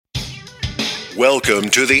Welcome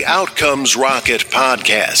to the Outcomes Rocket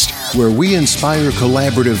podcast, where we inspire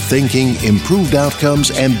collaborative thinking, improved outcomes,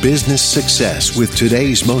 and business success with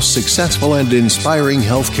today's most successful and inspiring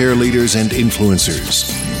healthcare leaders and influencers.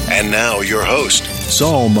 And now your host,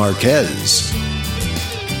 Saul Marquez.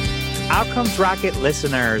 Outcomes Rocket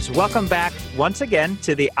listeners, welcome back once again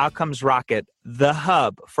to the Outcomes Rocket, the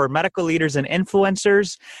hub for medical leaders and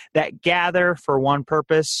influencers that gather for one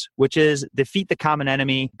purpose, which is defeat the common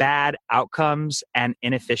enemy, bad outcomes and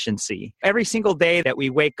inefficiency. Every single day that we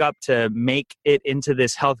wake up to make it into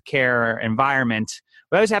this healthcare environment,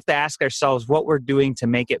 we always have to ask ourselves what we're doing to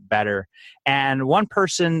make it better. And one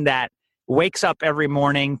person that wakes up every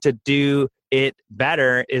morning to do it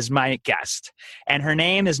better is my guest. And her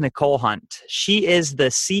name is Nicole Hunt. She is the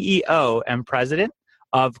CEO and president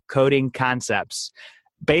of Coding Concepts.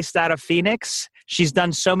 Based out of Phoenix, she's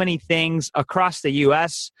done so many things across the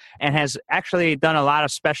U.S. and has actually done a lot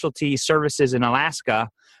of specialty services in Alaska.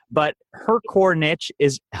 But her core niche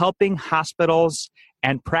is helping hospitals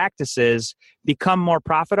and practices become more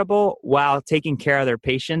profitable while taking care of their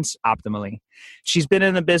patients optimally. She's been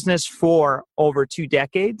in the business for over 2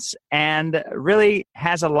 decades and really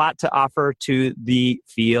has a lot to offer to the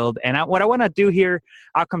field. And what I want to do here,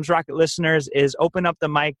 Outcomes Rocket listeners, is open up the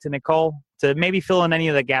mic to Nicole to maybe fill in any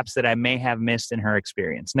of the gaps that I may have missed in her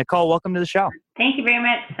experience. Nicole, welcome to the show. Thank you very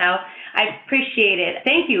much, Sal. I appreciate it.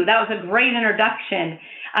 Thank you. That was a great introduction.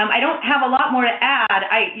 I don't have a lot more to add.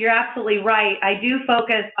 You're absolutely right. I do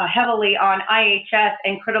focus heavily on IHS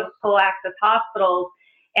and critical access hospitals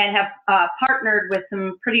and have partnered with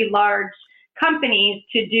some pretty large companies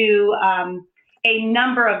to do a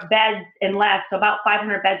number of beds and less, so about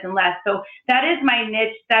 500 beds and less. So that is my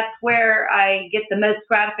niche. That's where I get the most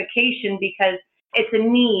gratification because it's a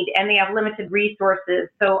need and they have limited resources.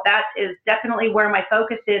 So that is definitely where my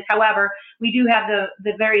focus is. However, we do have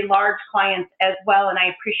the very large clients as well, and I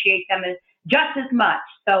appreciate them just as much.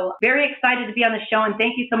 So very excited to be on the show, and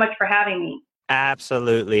thank you so much for having me.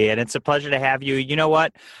 Absolutely. And it's a pleasure to have you. You know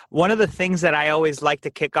what? One of the things that I always like to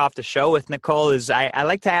kick off the show with, Nicole, is I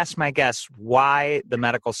like to ask my guests, why the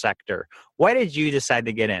medical sector? Why did you decide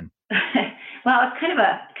to get in? Well, it's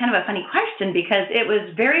kind of a funny question because it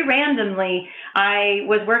was very randomly. I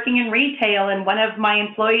was working in retail and one of my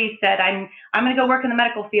employees said, I'm going to go work in the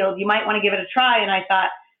medical field. You might want to give it a try. And I thought,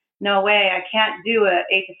 no way, I can't do a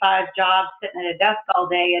 8 to 5 job sitting at a desk all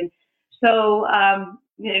day. And so,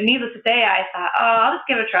 needless to say, I thought, I'll just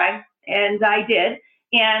give it a try. And I did.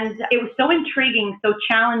 And it was so intriguing, so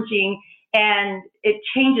challenging, and it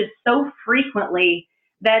changes so frequently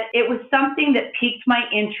that it was something that piqued my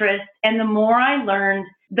interest. And the more I learned,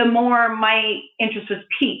 the more my interest was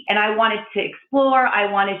piqued. And I wanted to explore. I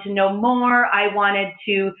wanted to know more. I wanted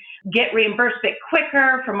to get reimbursement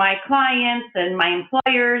quicker for my clients and my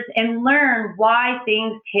employers and learn why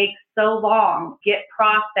things take so long, get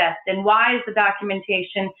processed, and why is the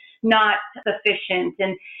documentation not sufficient.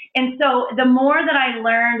 And so the more that I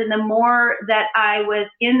learned and the more that I was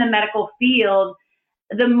in the medical field,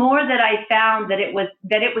 the more that I found that it was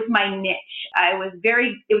my niche. It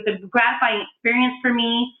was a gratifying experience for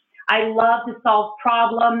me. I love to solve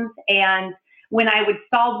problems, and when I would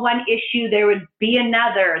solve one issue, there would be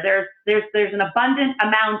another. There's an abundant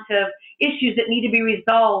amount of issues that need to be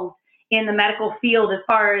resolved in the medical field as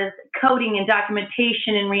far as coding and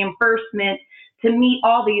documentation and reimbursement to meet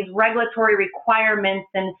all these regulatory requirements.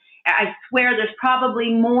 And I swear there's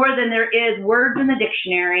probably more than there is words in the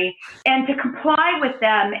dictionary, and to comply with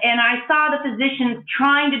them. And I saw the physicians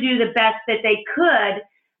trying to do the best that they could,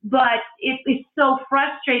 but it's so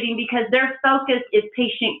frustrating because their focus is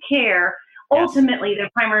patient care. Yes. Ultimately, their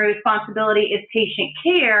primary responsibility is patient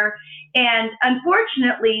care. And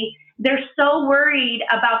unfortunately, they're so worried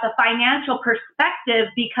about the financial perspective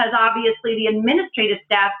because obviously the administrative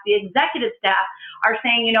staff, the executive staff are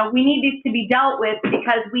saying, we need these to be dealt with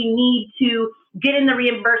because we need to get in the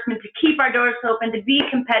reimbursement, to keep our doors open, to be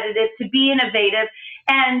competitive, to be innovative,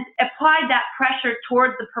 and apply that pressure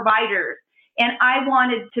towards the providers. And I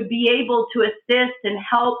wanted to be able to assist and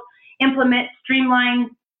help implement streamline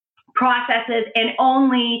processes and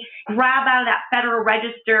only grab out of that Federal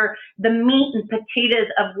Register the meat and potatoes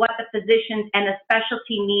of what the physicians and the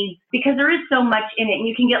specialty needs, because there is so much in it and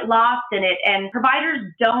you can get lost in it. And providers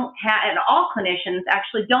don't have, and all clinicians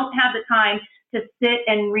actually don't have the time to sit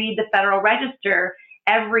and read the Federal Register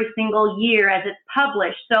every single year as it's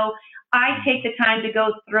published. So I take the time to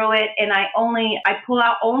go through it, and I pull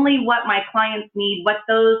out only what my clients need, what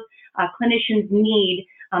those clinicians need,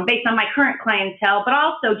 based on my current clientele, but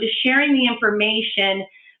also just sharing the information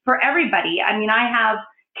for everybody. I mean, I have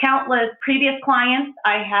countless previous clients.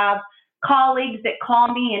 I have colleagues that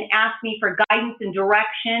call me and ask me for guidance and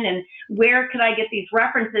direction and where could I get these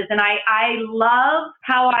references. And I love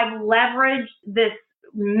how I've leveraged this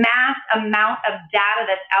mass amount of data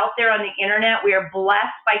that's out there on the internet. We are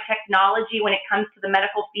blessed by technology when it comes to the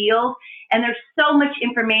medical field. And there's so much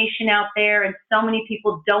information out there and so many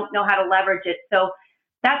people don't know how to leverage it. So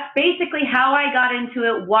that's basically how I got into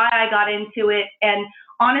it, why I got into it. And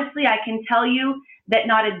honestly, I can tell you that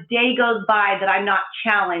not a day goes by that I'm not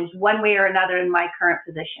challenged one way or another in my current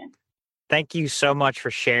position. Thank you so much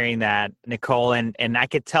for sharing that, Nicole. And I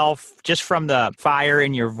could tell just from the fire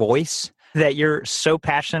in your voice that you're so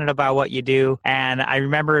passionate about what you do. And I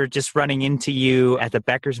remember just running into you at the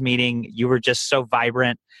Becker's meeting. You were just so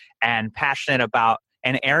vibrant and passionate about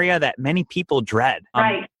an area that many people dread.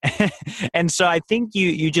 Right. And so I think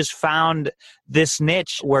you just found this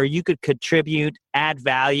niche where you could contribute, add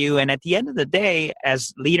value. And at the end of the day,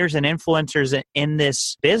 as leaders and influencers in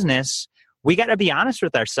this business, we got to be honest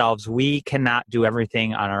with ourselves. We cannot do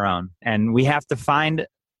everything on our own. And we have to find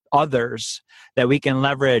others that we can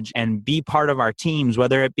leverage and be part of our teams,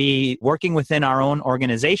 whether it be working within our own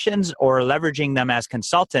organizations or leveraging them as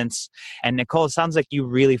consultants. And Nicole, it sounds like you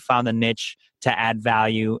really found a niche to add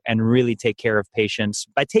value and really take care of patients.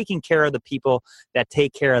 By taking care of the people that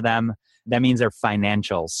take care of them, that means their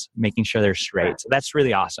financials, making sure they're straight. So that's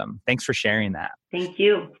really awesome. Thanks for sharing that. Thank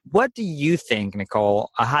you. What do you think,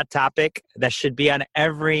 Nicole, a hot topic that should be on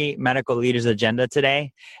every medical leader's agenda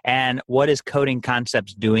today? And what is Coding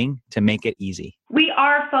Concepts doing to make it easy? We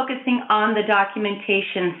are focusing on the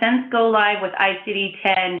documentation. Since go live with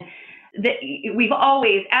ICD-10, we've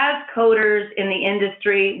always, as coders in the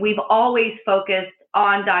industry, we've always focused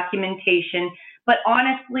on documentation. But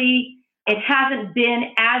honestly, it hasn't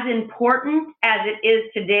been as important as it is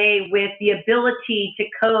today with the ability to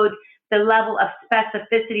code the level of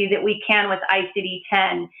specificity that we can with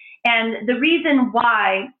ICD-10. And the reason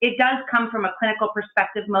why it does come from a clinical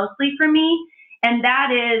perspective mostly for me, and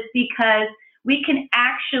that is because we can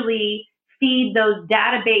actually feed those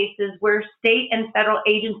databases where state and federal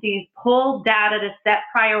agencies pull data to set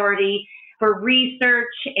priority for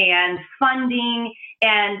research and funding.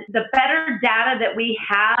 And the better data that we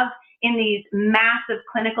have in these massive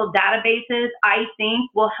clinical databases, I think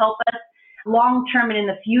will help us long-term and in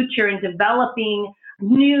the future in developing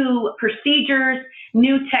new procedures,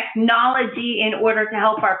 new technology in order to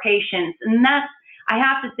help our patients. And that's, I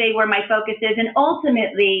have to say, where my focus is. And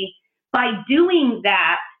ultimately, by doing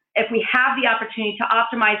that, if we have the opportunity to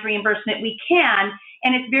optimize reimbursement, we can,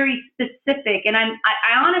 and it's very specific. And I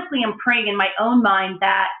honestly am praying in my own mind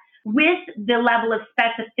that with the level of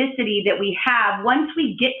specificity that we have, once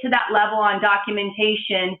we get to that level on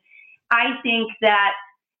documentation, I think that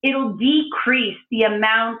it'll decrease the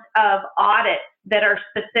amount of audits that are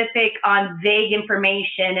specific on vague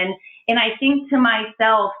information. And I think to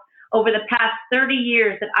myself, over the past 30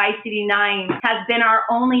 years that ICD-9 has been our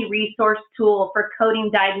only resource tool for coding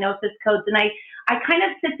diagnosis codes. And I kind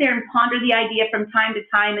of sit there and ponder the idea from time to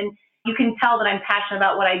time, and you can tell that I'm passionate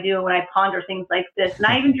about what I do when I ponder things like this. And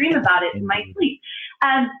I even dream about it in my sleep.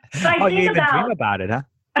 But I think you even dream about it, huh?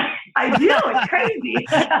 I do. It's crazy.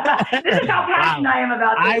 This is how passionate I am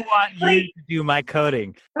about this. I want you to do my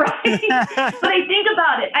coding. Right. But I think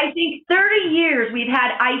about it. I think 30 years we've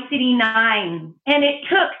had ICD-9, and it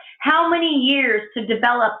took how many years to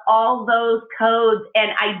develop all those codes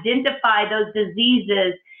and identify those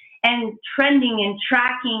diseases and trending and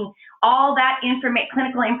tracking all that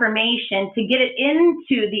clinical information to get it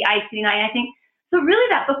into the ICD-9. I think, so really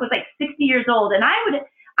that book was like 60 years old. And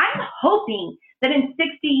I'm hoping that in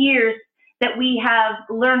 60 years that we have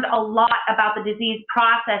learned a lot about the disease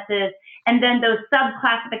processes and then those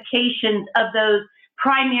subclassifications of those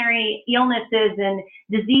primary illnesses and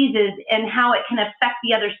diseases and how it can affect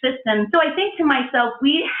the other systems. So I think to myself,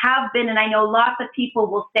 we have been, and I know lots of people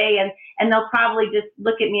will say, and they'll probably just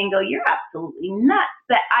look at me and go, you're absolutely nuts.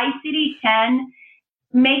 But ICD-10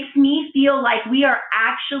 makes me feel like we are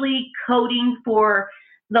actually coding for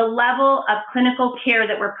the level of clinical care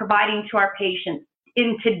that we're providing to our patients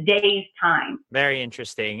in today's time. Very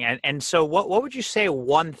interesting. And so what would you say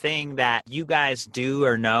one thing that you guys do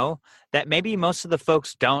or know that maybe most of the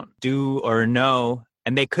folks don't do or know,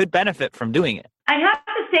 and they could benefit from doing it? I have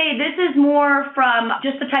to say this is more from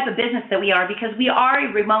just the type of business that we are, because we are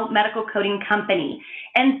a remote medical coding company.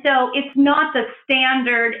 And so it's not the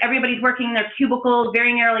standard, everybody's working in their cubicles,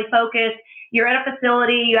 very narrowly focused. You're at a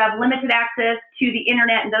facility, you have limited access to the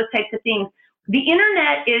internet and those types of things. The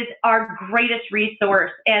internet is our greatest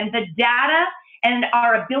resource, and the data and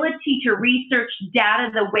our ability to research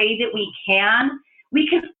data the way that we can we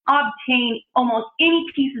can obtain almost any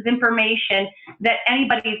piece of information that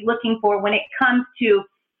anybody's looking for when it comes to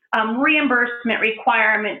reimbursement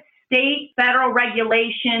requirements, state, federal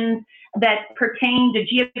regulations that pertain to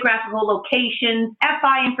geographical locations,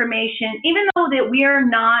 FI information. Even though that we are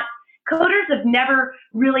not, coders have never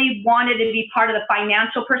really wanted to be part of the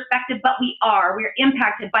financial perspective, but we are. We're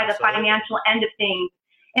impacted by the financial end of things.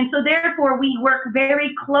 And so therefore, we work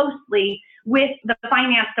very closely with the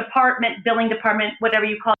finance department, billing department, whatever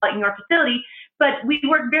you call it in your facility, but we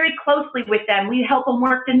work very closely with them. We help them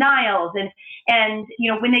work denials. And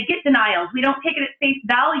when they get denials, we don't take it at face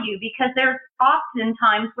value, because there's often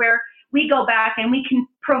times where we go back and we can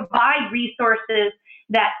provide resources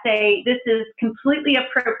that say this is completely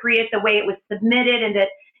appropriate the way it was submitted, and that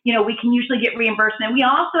we can usually get reimbursement. We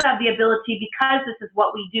also have the ability, because this is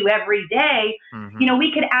what we do every day,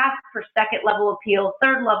 we could ask for second level appeal,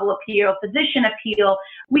 third level appeal, physician appeal.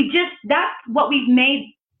 That's what we've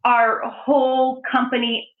made our whole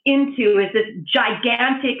company into, is this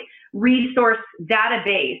gigantic resource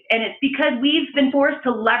database. And it's because we've been forced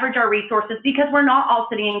to leverage our resources, because we're not all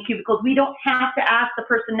sitting in cubicles. We don't have to ask the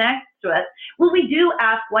person next to us. Well, we do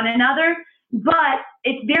ask one another, but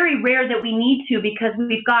it's very rare that we need to, because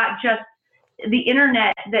we've got just the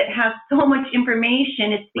internet that has so much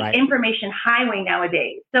information. It's the information highway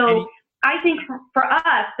nowadays. So I think for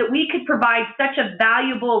us that we could provide such a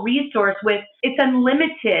valuable resource it's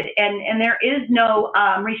unlimited, and there is no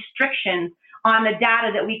restrictions on the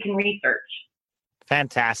data that we can research.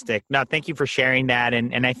 Fantastic. No, thank you for sharing that.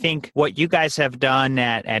 And I think what you guys have done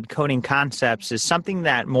at Coding Concepts is something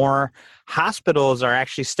that more hospitals are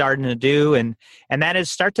actually starting to do, and that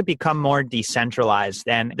is start to become more decentralized.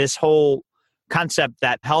 And this whole concept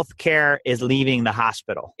that healthcare is leaving the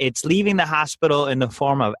hospital. It's leaving the hospital in the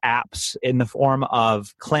form of apps, in the form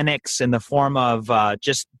of clinics, in the form of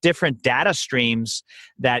just different data streams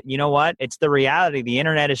that, it's the reality. The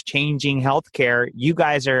internet is changing healthcare. You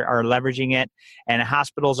guys are leveraging it, and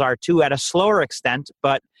hospitals are too, at a slower extent,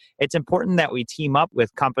 but it's important that we team up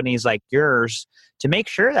with companies like yours to make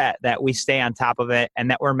sure that we stay on top of it, and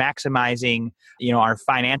that we're maximizing, our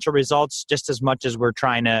financial results just as much as we're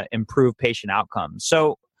trying to improve patient outcomes.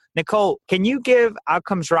 So, Nicole, can you give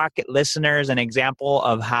Outcomes Rocket listeners an example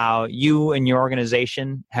of how you and your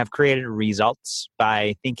organization have created results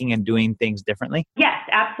by thinking and doing things differently? Yes,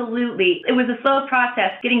 absolutely. It was a slow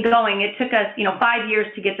process getting going. It took us, 5 years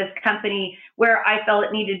to get this company where I felt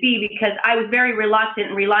it needed to be, because I was very reluctant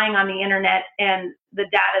and relying on the internet and the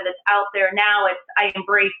data that's out there. Now I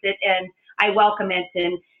embrace it and I welcome it.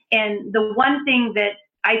 And the one thing that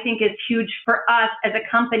I think is huge for us as a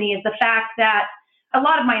company is the fact that a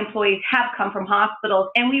lot of my employees have come from hospitals,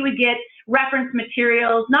 and we would get reference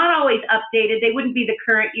materials, not always updated. They wouldn't be the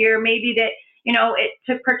current year. Maybe that, it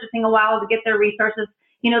took purchasing a while to get their resources,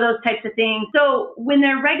 those types of things. So when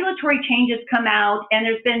their regulatory changes come out, and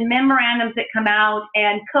there's been memorandums that come out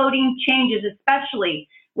and coding changes, especially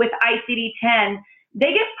with ICD-10,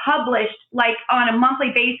 they get published like on a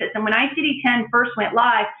monthly basis. And when ICD-10 first went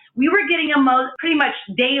live, we were getting them pretty much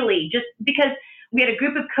daily, just because we had a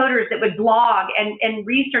group of coders that would blog and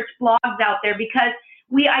research blogs out there, because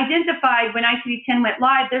we identified when ICD-10 went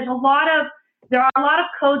live, there are a lot of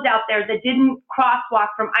codes out there that didn't crosswalk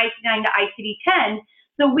from ICD-9 to ICD-10.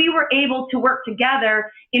 So we were able to work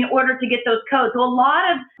together in order to get those codes. So a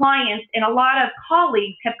lot of clients and a lot of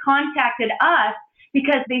colleagues have contacted us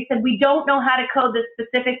because they said, we don't know how to code this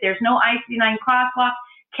specific. There's no ICD-9 crosswalk.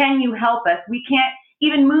 Can you help us? We can't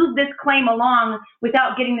even move this claim along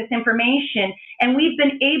without getting this information. And we've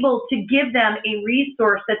been able to give them a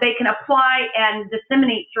resource that they can apply and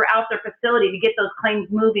disseminate throughout their facility to get those claims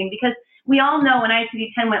moving. Because we all know when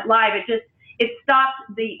ICD-10 went live, it stopped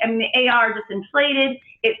the AR just inflated.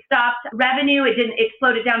 It stopped revenue. It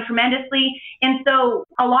slowed it down tremendously. And so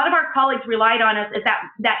a lot of our colleagues relied on us as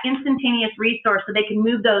that instantaneous resource so they can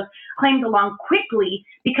move those claims along quickly,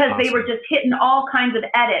 because They were just hitting all kinds of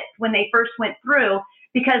edits when they first went through,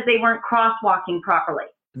 because they weren't crosswalking properly.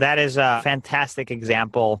 That is a fantastic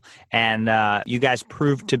example. And you guys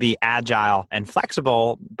proved to be agile and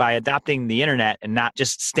flexible by adopting the internet and not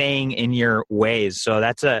just staying in your ways. So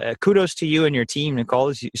that's a kudos to you and your team, Nicole.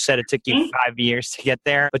 As you said, it took you 5 years to get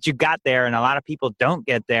there, but you got there, and a lot of people don't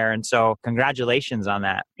get there. And so congratulations on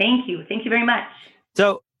that. Thank you. Thank you very much.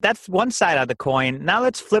 So that's one side of the coin. Now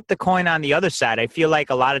let's flip the coin on the other side. I feel like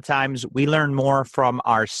a lot of times we learn more from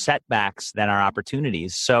our setbacks than our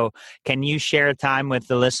opportunities. So can you share a time with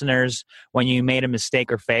the listeners when you made a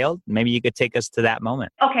mistake or failed? Maybe you could take us to that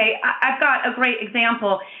moment. Okay, I've got a great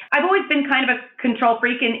example. I've always been kind of a control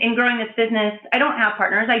freak in growing this business. I don't have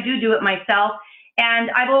partners. I do it myself. And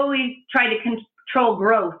I've always tried to control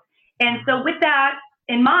growth. And so with that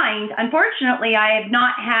in mind, unfortunately, I have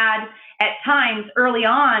not had at times early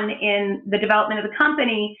on in the development of the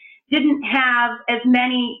company, didn't have as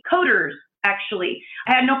many coders. Actually,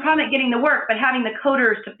 I had no problem at getting the work, but having the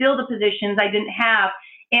coders to fill the positions I didn't have.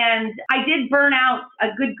 And I did burn out a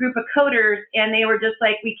good group of coders, and they were just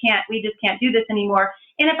like, we just can't do this anymore.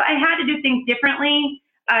 And if I had to do things differently,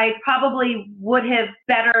 I probably would have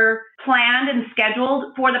better planned and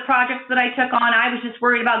scheduled for the projects that I took on. I was just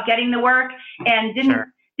worried about getting the work and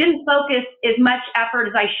didn't focus as much effort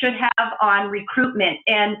as I should have on recruitment.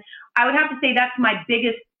 And I would have to say that's my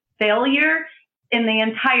biggest failure in the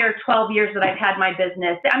entire 12 years that I've had my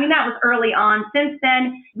business. I mean, that was early on. Since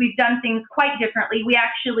then, we've done things quite differently. We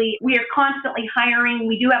are constantly hiring.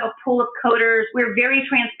 We do have a pool of coders. We're very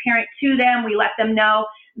transparent to them. We let them know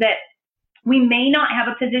that we may not have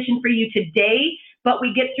a position for you today, but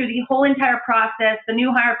we get through the whole entire process, the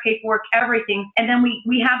new hire paperwork, everything. And then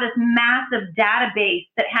we have this massive database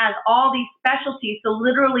that has all these specialties. So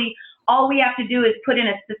literally all we have to do is put in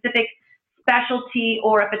a specific specialty,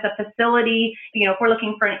 or if it's a facility, if we're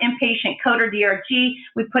looking for an inpatient coder DRG,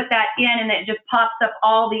 we put that in and it just pops up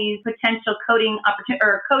all these potential coding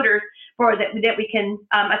or coders for that we can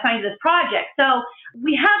assign to this project. So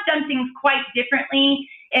we have done things quite differently.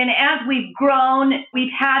 And as we've grown,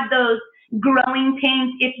 we've had those growing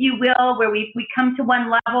pains, if you will, where we come to one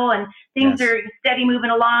level and things are steady moving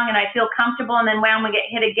along and I feel comfortable, and then wham, we get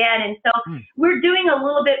hit again. And so we're doing a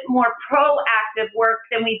little bit more proactive work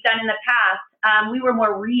than we've done in the past. We were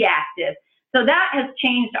more reactive. So that has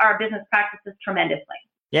changed our business practices tremendously.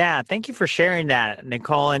 Yeah, thank you for sharing that,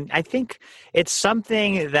 Nicole. And I think it's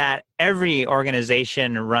something that every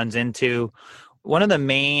organization runs into. One of the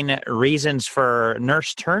main reasons for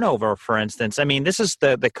nurse turnover, for instance, I mean, this is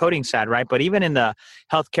the coding side, right? But even in the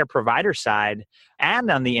healthcare provider side and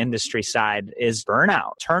on the industry side is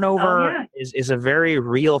burnout. Turnover is a very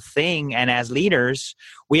real thing. And as leaders,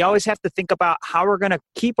 we always have to think about how we're going to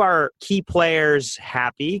keep our key players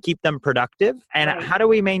happy, keep them productive, and how do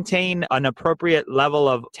we maintain an appropriate level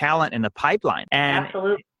of talent in the pipeline. And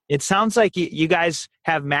absolutely. It sounds like you guys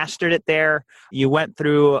have mastered it there. You went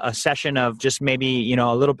through a session of just maybe,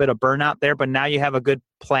 a little bit of burnout there, but now you have a good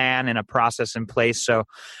plan and a process in place. So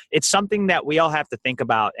it's something that we all have to think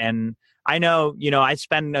about. And I know, I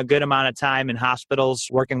spend a good amount of time in hospitals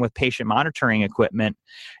working with patient monitoring equipment.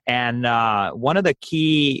 And one of the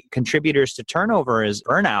key contributors to turnover is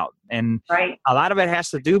burnout. And a lot of it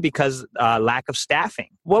has to do because lack of staffing.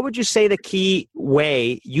 What would you say the key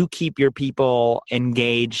way you keep your people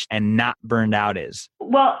engaged and not burned out is?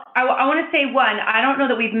 Well, I want to say one, I don't know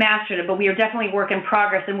that we've mastered it, but we are definitely work in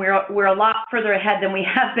progress, and we're a lot further ahead than we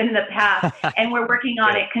have been in the past. And we're working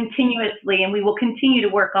on it continuously, and we will continue to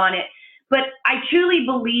work on it. But I truly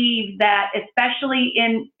believe that, especially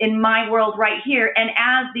in my world right here, and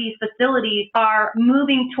as these facilities are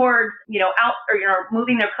moving towards, out or,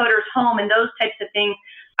 moving their coders home and those types of things,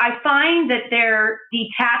 I find that their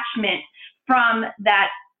detachment from that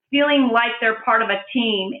feeling like they're part of a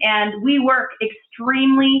team, and we work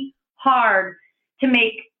extremely hard to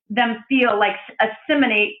make them feel like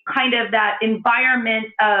assimilate kind of that environment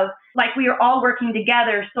of like we are all working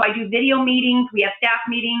together. So I do video meetings, we have staff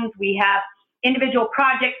meetings, we have individual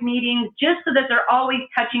project meetings, just so that they're always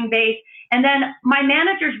touching base. And then my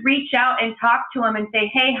managers reach out and talk to them and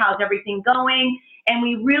say, hey, how's everything going? And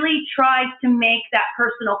we really try to make that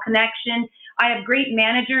personal connection. I have great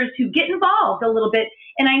managers who get involved a little bit.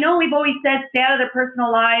 And I know we've always said stay out of their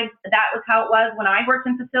personal lives. That was how it was when I worked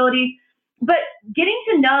in facilities. But getting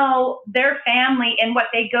to know their family and what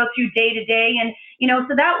they go through day to day. And,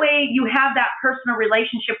 so that way you have that personal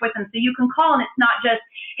relationship with them. So you can call and it's not just,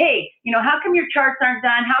 hey, how come your charts aren't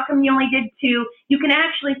done? How come you only did 2? You can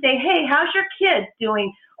actually say, hey, how's your kids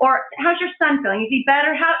doing? Or how's your son feeling? Is he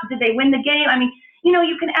better? How did they win the game? I mean,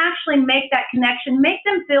 you can actually make that connection, make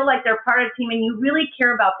them feel like they're part of the team and you really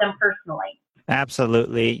care about them personally.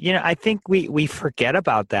 Absolutely. I think we forget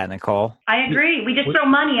about that, Nicole. I agree. We just throw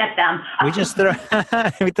money at them.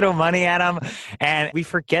 We throw money at them, and we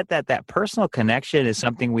forget that personal connection is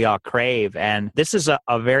something we all crave. And this is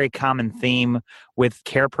a very common theme with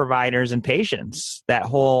care providers and patients. That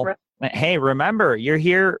whole, hey, remember, you're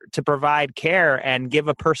here to provide care and give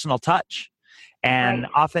a personal touch. And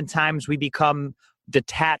oftentimes we become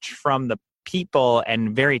detached from the people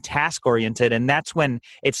and very task oriented, and that's when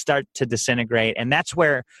it starts to disintegrate, and that's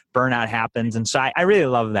where burnout happens. And so I really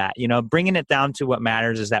love that, bringing it down to what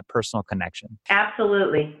matters is that personal connection.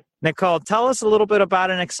 Absolutely. Nicole, tell us a little bit about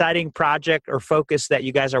an exciting project or focus that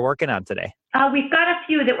you guys are working on today. We've got a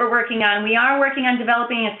few that we're working on. We are working on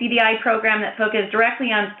developing a CDI program that focuses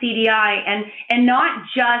directly on CDI and not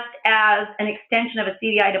just as an extension of a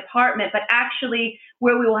CDI department, but actually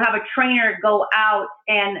where we will have a trainer go out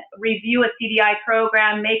and review a CDI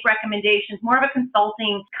program, make recommendations, more of a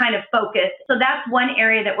consulting kind of focus. So that's one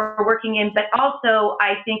area that we're working in. But also,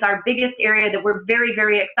 I think our biggest area that we're very,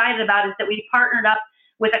 very excited about is that we partnered up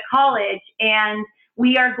with a college, and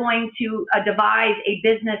we are going to devise a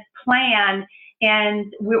business plan.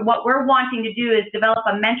 And what we're wanting to do is develop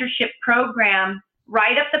a mentorship program,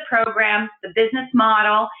 write up the program, the business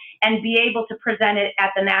model, and be able to present it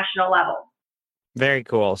at the national level. Very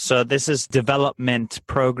cool. So this is development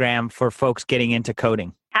program for folks getting into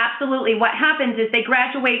coding. Absolutely. What happens is they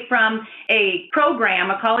graduate from a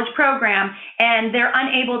program, a college program, and they're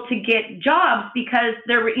unable to get jobs because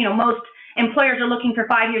they're, most employers are looking for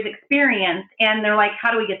 5 years experience, and they're like,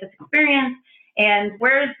 how do we get this experience? And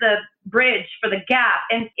where's the bridge for the gap?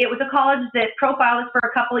 And it was a college that profiled us for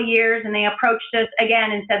a couple of years, and they approached us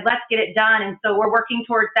again and said, let's get it done. And so we're working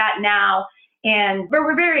towards that now. And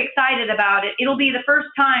we're very excited about it. It'll be the first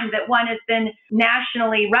time that one has been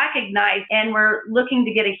nationally recognized, and we're looking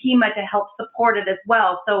to get a HEMA to help support it as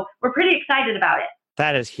well. So we're pretty excited about it.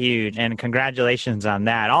 That is huge. And congratulations on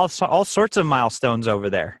that. All sorts of milestones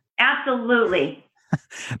over there. Absolutely.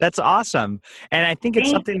 That's awesome. And I think it's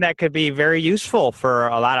something that could be very useful for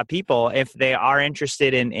a lot of people if they are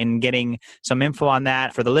interested in getting some info on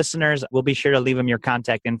that. For the listeners, we'll be sure to leave them your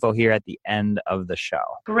contact info here at the end of the show.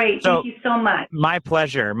 Great. Thank you so much. My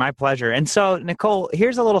pleasure. My pleasure. And so, Nicole,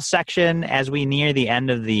 here's a little section as we near the end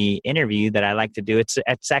of the interview that I like to do. It's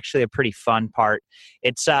actually a pretty fun part.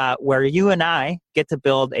 It's where you and I get to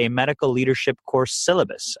build a medical leadership course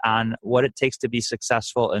syllabus on what it takes to be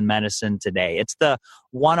successful in medicine today. It's the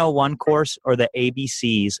 101 course, or the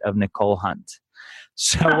ABCs of Nicole Hunt.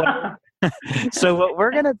 So what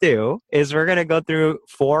we're going to do is we're going to go through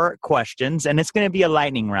 4 questions, and it's going to be a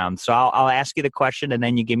lightning round. So I'll ask you the question, and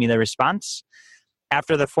then you give me the response.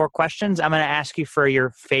 After the 4 questions, I'm going to ask you for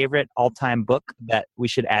your favorite all-time book that we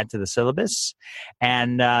should add to the syllabus.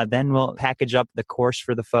 And then we'll package up the course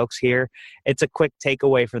for the folks here. It's a quick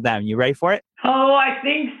takeaway for them. You ready for it? Oh, I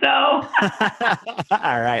think so.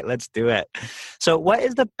 All right, let's do it. So what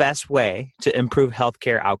is the best way to improve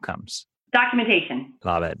healthcare outcomes? Documentation.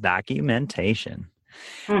 Love it. Documentation.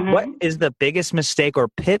 Mm-hmm. What is the biggest mistake or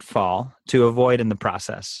pitfall to avoid in the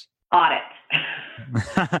process? Audit.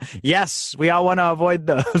 Yes, we all want to avoid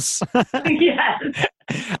those. Yes.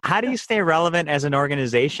 How do you stay relevant as an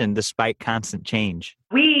organization despite constant change?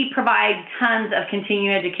 We provide tons of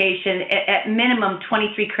continuing education, at minimum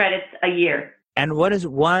 23 credits a year. And what is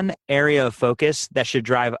one area of focus that should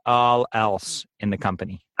drive all else in the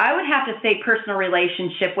company? I would have to say personal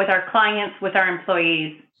relationship with our clients, with our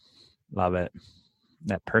employees. Love it.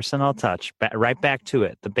 That personal touch. Right back to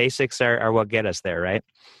it. The basics are what get us there, right?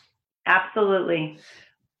 Absolutely.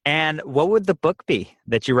 And what would the book be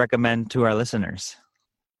that you recommend to our listeners?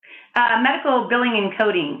 Medical Billing and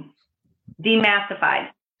Coding, Demassified.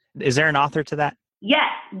 Is there an author to that? Yes,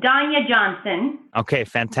 Danya Johnson. Okay,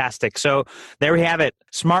 fantastic. So there we have it.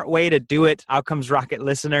 Smart way to do it, Outcomes Rocket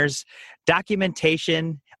listeners.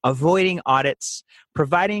 Documentation, avoiding audits,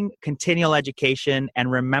 providing continual education,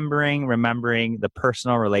 and remembering the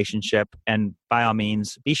personal relationship. And by all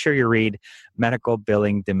means, be sure you read Medical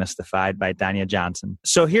Billing Demystified by Danya Johnson.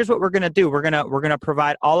 So here's what we're going to do. We're going to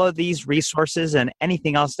provide all of these resources and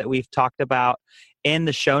anything else that we've talked about in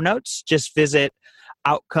the show notes. Just visit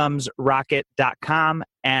outcomesrocket.com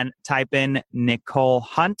and type in Nicole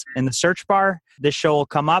Hunt in the search bar. This show will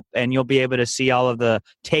come up and you'll be able to see all of the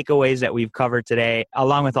takeaways that we've covered today,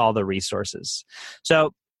 along with all the resources.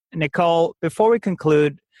 So, Nicole, before we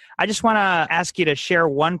conclude, I just want to ask you to share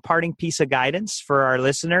one parting piece of guidance for our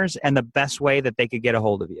listeners and the best way that they could get a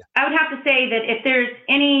hold of you. I would have to say that if there's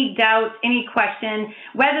any doubt, any question,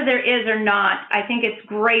 whether there is or not, I think it's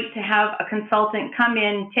great to have a consultant come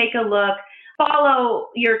in, take a look, follow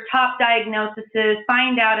your top diagnoses,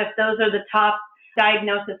 find out if those are the top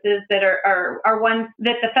diagnoses that are ones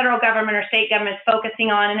that the federal government or state government is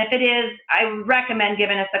focusing on. And if it is, I would recommend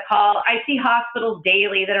giving us a call. I see hospitals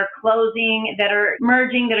daily that are closing, that are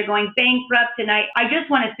merging, that are going bankrupt. And I just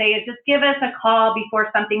want to say is just give us a call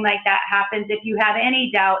before something like that happens. If you have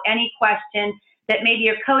any doubt, any question that maybe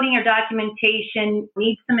your coding or documentation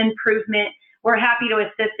needs some improvement, we're happy to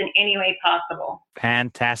assist in any way possible.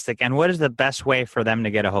 Fantastic. And what is the best way for them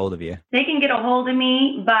to get a hold of you? They can get a hold of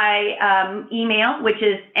me by email, which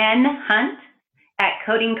is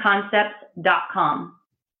nhunt@codingconcepts.com.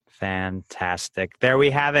 Fantastic. There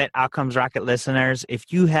we have it, Outcomes Rocket listeners.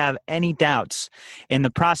 If you have any doubts in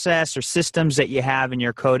the process or systems that you have in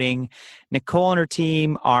your coding, Nicole and her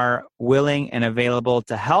team are willing and available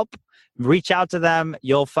to help. Reach out to them.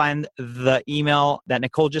 You'll find the email that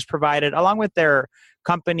Nicole just provided along with their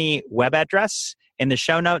company web address in the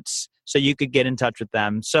show notes so you could get in touch with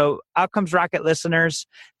them. So Outcomes Rocket listeners,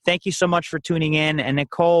 thank you so much for tuning in. And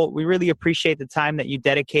Nicole, we really appreciate the time that you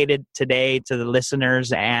dedicated today to the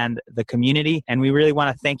listeners and the community. And we really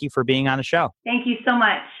want to thank you for being on the show. Thank you so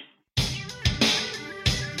much.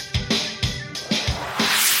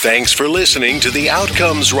 Thanks for listening to the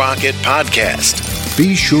Outcomes Rocket podcast.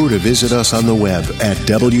 Be sure to visit us on the web at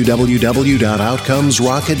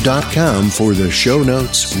www.outcomesrocket.com for the show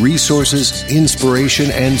notes, resources, inspiration,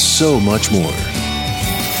 and so much more.